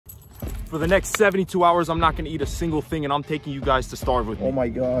For the next 72 hours, I'm not gonna eat a single thing, and I'm taking you guys to starve with me. Oh my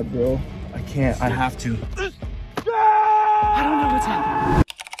God, bro. I can't, I have to. I don't know what's happening.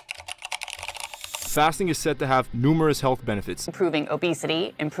 Fasting is said to have numerous health benefits. Improving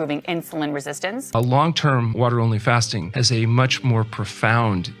obesity, improving insulin resistance. A long-term water-only fasting has a much more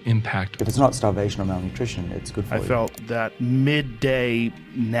profound impact. If it's not starvation or malnutrition, it's good for you. I felt that midday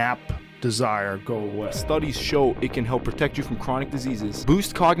nap desire go away. Studies show it can help protect you from chronic diseases,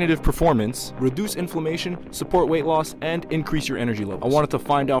 boost cognitive performance, reduce inflammation, support weight loss, and increase your energy level. I wanted to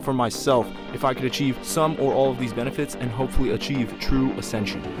find out for myself if I could achieve some or all of these benefits and hopefully achieve true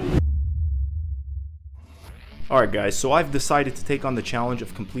ascension. Alright guys, so I've decided to take on the challenge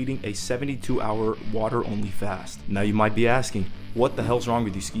of completing a 72-hour water-only fast. Now you might be asking, what the hell's wrong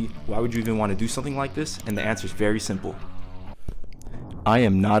with you, Ski? Why would you even want to do something like this? And the answer is very simple. I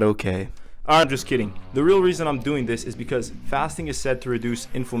am not okay. I'm just kidding. The real reason I'm doing this is because fasting is said to reduce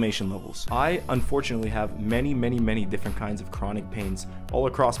inflammation levels. I unfortunately have many different kinds of chronic pains all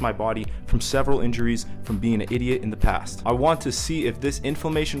across my body from several injuries from being an idiot in the past. I want to see if this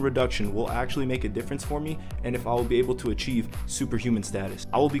inflammation reduction will actually make a difference for me and if I will be able to achieve superhuman status.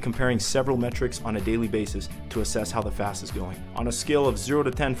 I will be comparing several metrics on a daily basis to assess how the fast is going. On a scale of 0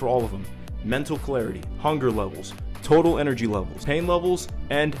 to 10 for all of them: mental clarity, hunger levels, total energy levels, pain levels,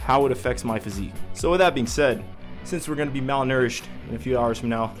 and how it affects my physique. So with that being said, since we're gonna be malnourished in a few hours from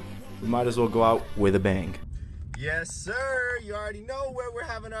now, we might as well go out with a bang. Yes, sir. You already know where we're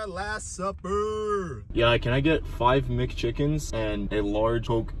having our last supper. Yeah, can I get 5 McChickens and a large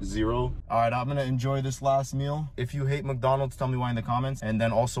Coke Zero? Alright, I'm gonna enjoy this last meal. If you hate McDonald's, tell me why in the comments, and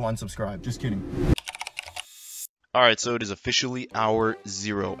then also unsubscribe. Just kidding. Alright, so it is officially hour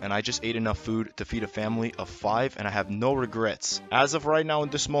 0, and I just ate enough food to feed a family of 5, and I have no regrets. As of right now in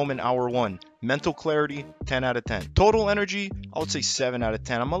this moment, hour 1, mental clarity, 10 out of 10. Total energy, I would say 7 out of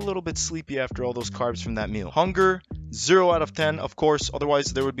 10. I'm a little bit sleepy after all those carbs from that meal. Hunger, 0 out of 10, of course, otherwise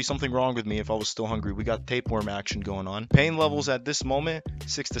there would be something wrong with me if I was still hungry. We got tapeworm action going on. Pain levels at this moment,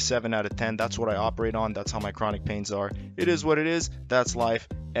 6 to 7 out of 10. That's what I operate on. That's how my chronic pains are. It is what it is. That's life.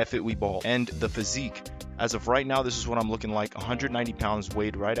 F it, we ball. And the physique. As of right now, this is what I'm looking like. 190 pounds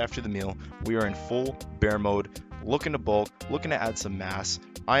weighed right after the meal. We are in full bear mode, looking to bulk, looking to add some mass.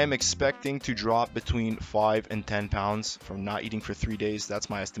 I am expecting to drop between 5 and 10 pounds from not eating for 3 days. That's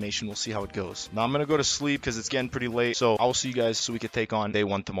my estimation. We'll see how it goes. Now I'm going to go to sleep because it's getting pretty late. So I will see you guys so we can take on day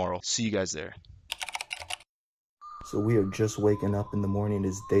 1 tomorrow. See you guys there. So we are just waking up in the morning. It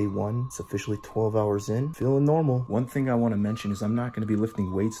is day 1. It's officially 12 hours in. Feeling normal. One thing I want to mention is I'm not going to be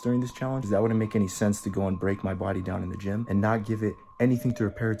lifting weights during this challenge. That wouldn't make any sense to go and break my body down in the gym and not give it anything to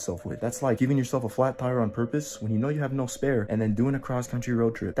repair itself with. That's like giving yourself a flat tire on purpose when you know you have no spare and then doing a cross-country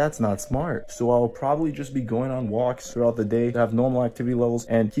road trip. That's not smart. So I'll probably just be going on walks throughout the day to have normal activity levels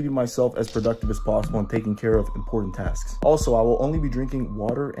and keeping myself as productive as possible and taking care of important tasks. Also, I will only be drinking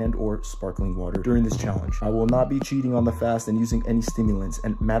water and or sparkling water during this challenge. I will not be cheating on the fast and using any stimulants.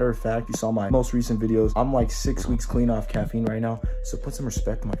 And matter of fact, you saw my most recent videos. I'm like 6 weeks clean off caffeine right now. So put some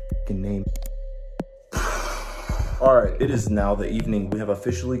respect on my fucking name. Alright, it is now the evening. We have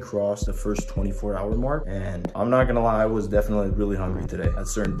officially crossed the first 24-hour mark, and I'm not gonna lie, I was definitely really hungry today at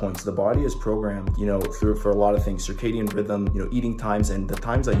certain points. The body is programmed, you know, for a lot of things, circadian rhythm, you know, eating times, and the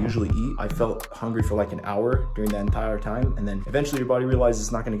times I usually eat, I felt hungry for like an hour during that entire time, and then eventually your body realizes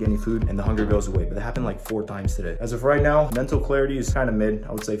it's not gonna get any food, and the hunger goes away. But that happened like 4 times today. As of right now, mental clarity is kind of mid.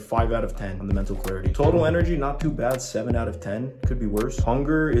 I would say 5 out of 10 on the mental clarity. Total energy, not too bad, 7 out of 10. Could be worse.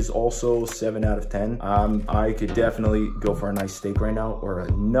 Hunger is also 7 out of 10. I could definitely go for a nice steak right now or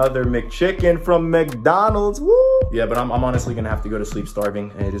another McChicken from McDonald's. Woo! Yeah, but I'm honestly gonna have to go to sleep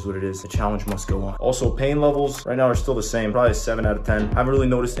starving, and it is what it is. The challenge must go on. Also, pain levels right now are still the same, probably a 7 out of 10. I haven't really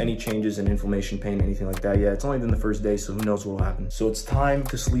noticed any changes in inflammation, pain, anything like that yet. It's only been the first day, so who knows what will happen. So it's time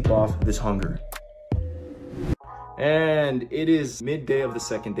to sleep off this hunger. And it is midday of the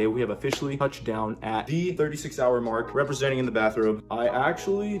second day. We have officially touched down at the 36-hour mark, representing in the bathrobe. I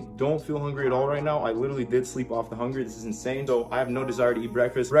actually don't feel hungry at all right now. I literally did sleep off the hunger. This is insane. So I have no desire to eat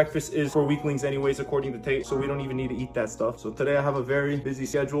breakfast. Breakfast is for weaklings anyways, according to Tate. So we don't even need to eat that stuff. So today I have a very busy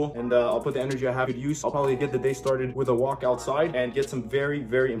schedule, and I'll put the energy I have to use. I'll probably get the day started with a walk outside and get some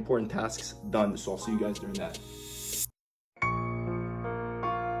very important tasks done. So I'll see you guys during that.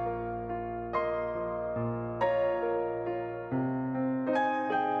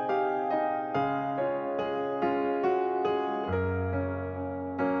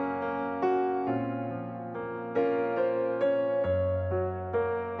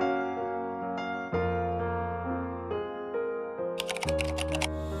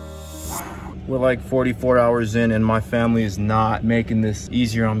 We're like 44 hours in and my family is not making this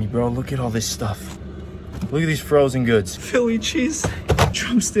easier on me, bro. Look at all this stuff. Look at these frozen goods. Philly cheese,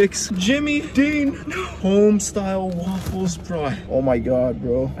 drumsticks, Jimmy Dean, home style waffles, bro. Oh my God,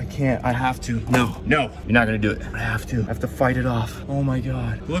 bro. I can't, I have to. No, you're not gonna do it. I have to fight it off. Oh my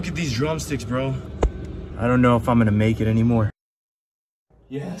God. Look at these drumsticks, bro. I don't know if I'm gonna make it anymore.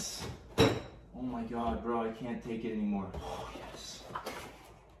 Yes. Oh my God, bro, I can't take it anymore. Oh yes.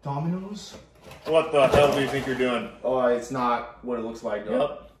 Domino's? What the hell do you think you're doing? Oh, it's not what it looks like,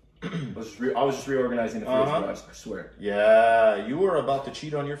 though. Yep. I was just reorganizing the fridge, guys. I swear. Yeah, you were about to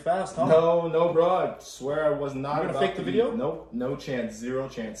cheat on your fast, huh? No, bro. I swear I was not. You're gonna fake the video? Nope, no chance, zero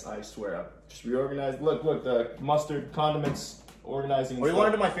chance. I swear. I just reorganized. Look, the mustard, condiments, organizing. What are you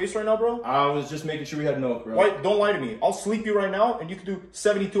lying to my face right now, bro? I was just making sure we had milk, bro. Wait, don't lie to me. I'll sleep you right now, and you can do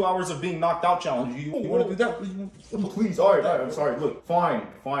 72 hours of being knocked out challenge. You want to do that? Please, all right, I'm sorry. Look, fine.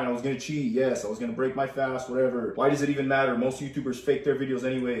 I was gonna cheat. Yes, I was gonna break my fast. Whatever. Why does it even matter? Most YouTubers fake their videos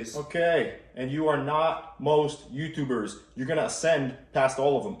anyways. Okay, and you are not most YouTubers. You're gonna ascend past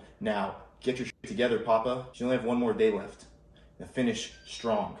all of them. Now, get your shit together, Papa. You only have one more day left. Now finish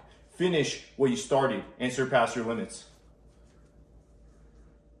strong. Finish what you started and surpass your limits.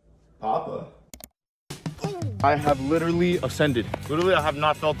 Papa. I have literally ascended. Literally, I have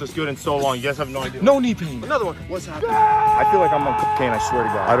not felt this good in so long. You guys have no idea. No knee pain. Another one. What's happening? I feel like I'm on cocaine, I swear to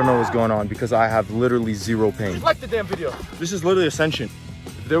God. I don't know what's going on because I have literally zero pain. Like the damn video. This is literally ascension.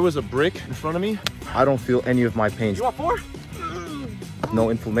 If there was a brick in front of me, I don't feel any of my pain. you want 4? No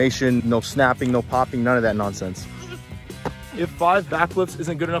inflammation, no snapping, no popping, none of that nonsense. If 5 backflips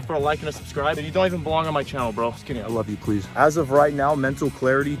isn't good enough for a like and a subscribe, then you don't even belong on my channel, bro. Just kidding. I love you, please. As of right now, mental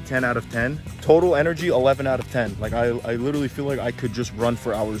clarity, 10 out of 10. Total energy, 11 out of 10. Like, I literally feel like I could just run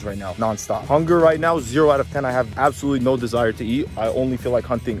for hours right now, nonstop. Hunger right now, 0 out of 10. I have absolutely no desire to eat. I only feel like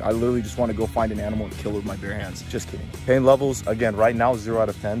hunting. I literally just want to go find an animal and kill it with my bare hands. Just kidding. Pain levels, again, right now, 0 out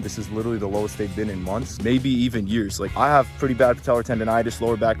of 10. This is literally the lowest they've been in months, maybe even years. Like, I have pretty bad patellar tendonitis,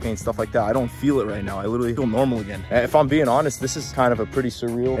 lower back pain, stuff like that. I don't feel it right now. I literally feel normal again. And if I'm being honest, this is kind of a pretty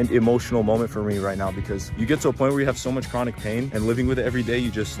surreal and emotional moment for me right now because you get to a point where you have so much chronic pain and living with it every day, you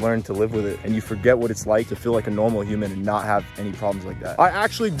just learn to live with it and you forget what it's like to feel like a normal human and not have any problems like that. I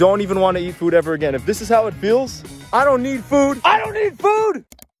actually don't even want to eat food ever again. If this is how it feels, I don't need food. I don't need food.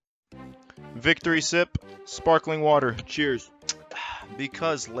 Victory sip, sparkling water. Cheers.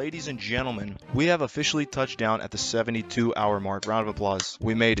 Because, ladies and gentlemen, we have officially touched down at the 72-hour mark. Round of applause.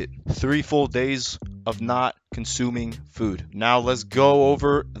 We made it. 3 full days of not consuming food. Now let's go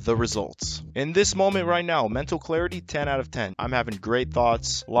over the results. In this moment right now, mental clarity, 10 out of 10. I'm having great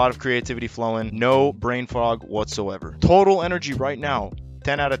thoughts, a lot of creativity flowing, no brain fog whatsoever. Total energy right now,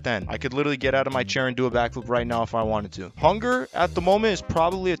 10 out of 10. I could literally get out of my chair and do a backflip right now if I wanted to. Hunger at the moment is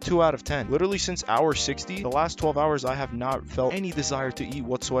probably a 2 out of 10. Literally since hour 60, the last 12 hours, I have not felt any desire to eat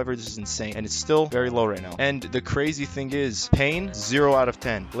whatsoever. This is insane. And it's still very low right now. And the crazy thing is, pain, 0 out of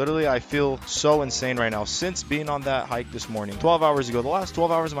 10. Literally, I feel so insane right now. Since being on that hike this morning, 12 hours ago, the last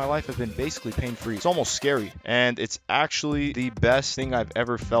 12 hours of my life have been basically pain-free. It's almost scary. And it's actually the best thing I've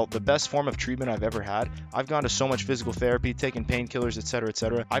ever felt. The best form of treatment I've ever had. I've gone to so much physical therapy, taken painkillers, etc.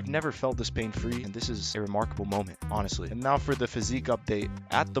 etc. I've never felt this pain-free, and this is a remarkable moment, honestly. And now for the physique update.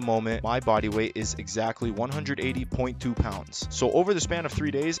 At the moment, my body weight is exactly 180.2 pounds. So over the span of 3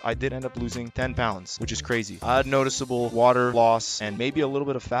 days, I did end up losing 10 pounds, which is crazy. I had noticeable water loss and maybe a little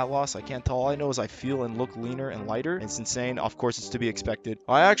bit of fat loss. I can't tell. All I know is I feel and look leaner and lighter. It's insane. Of course, it's to be expected.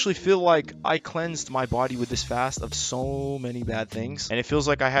 I actually feel like I cleansed my body with this fast of so many bad things, and it feels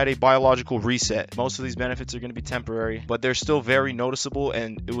like I had a biological reset. Most of these benefits are going to be temporary, but they're still very noticeable,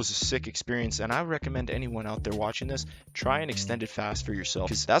 and it was a sick experience. And I recommend anyone out there watching this, try an extended fast for yourself,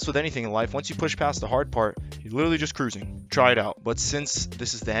 because that's with anything in life. Once you push past the hard part, you're literally just cruising. Try it out. But since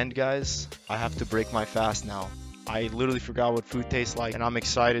this is the end, guys, I have to break my fast now. I literally forgot what food tastes like, and I'm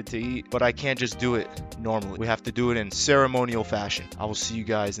excited to eat, but I can't just do it normally. We have to do it in ceremonial fashion. I will see you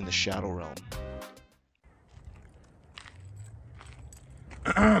guys in the shadow realm.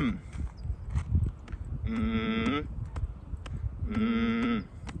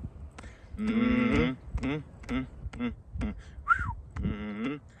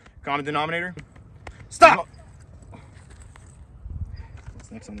 Common denominator. Stop!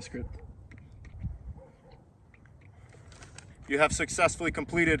 What's next on the script? You have successfully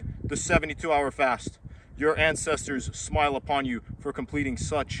completed the 72-hour fast. Your ancestors smile upon you for completing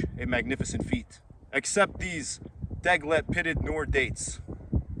such a magnificent feat. Accept these Deglet pitted Noor dates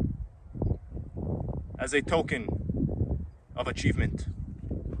as a token of achievement.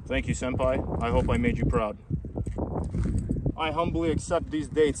 Thank you, Senpai. I hope I made you proud. I humbly accept these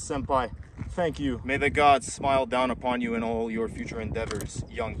dates, Senpai, Thank you. May the gods smile down upon you in all your future endeavors,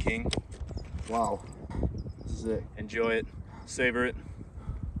 young king. Wow. This is it. Enjoy it. Savor it.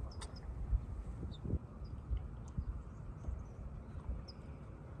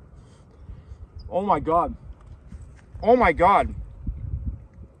 Oh my God. Oh my God.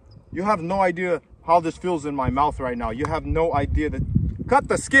 You have no idea how this feels in my mouth right now. You have no idea that. Cut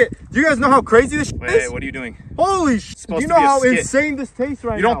the skit. Do you guys know how crazy this shit is? Wait, what are you doing? Holy shit. Do you know how insane this tastes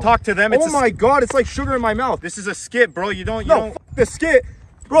right now? You don't talk to them. Oh my God. It's like sugar in my mouth. This is a skit, bro. You don't. No, fuck the skit.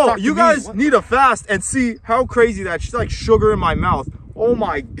 Bro, you guys need to fast and see how crazy that shit's like sugar in my mouth. Oh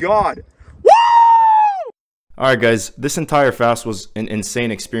my God. Alright guys, this entire fast was an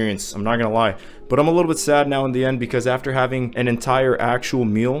insane experience, I'm not gonna lie. But I'm a little bit sad now in the end because after having an entire actual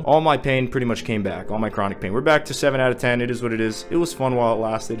meal, all my pain pretty much came back, all my chronic pain. We're back to 7 out of 10, it is what it is. It was fun while it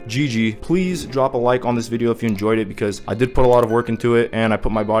lasted. GG. Please drop a like on this video if you enjoyed it because I did put a lot of work into it and I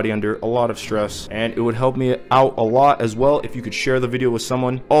put my body under a lot of stress. And it would help me out a lot as well if you could share the video with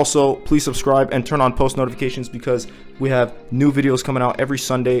someone. Also, please subscribe and turn on post notifications because we have new videos coming out every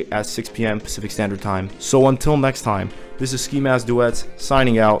Sunday at 6 p.m. Pacific Standard Time. So until next time, this is Ski Mask Duets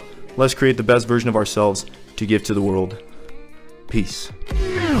signing out. Let's create the best version of ourselves to give to the world. Peace.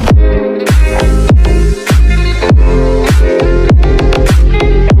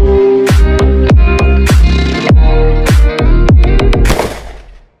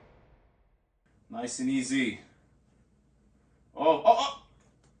 Nice and easy. Oh.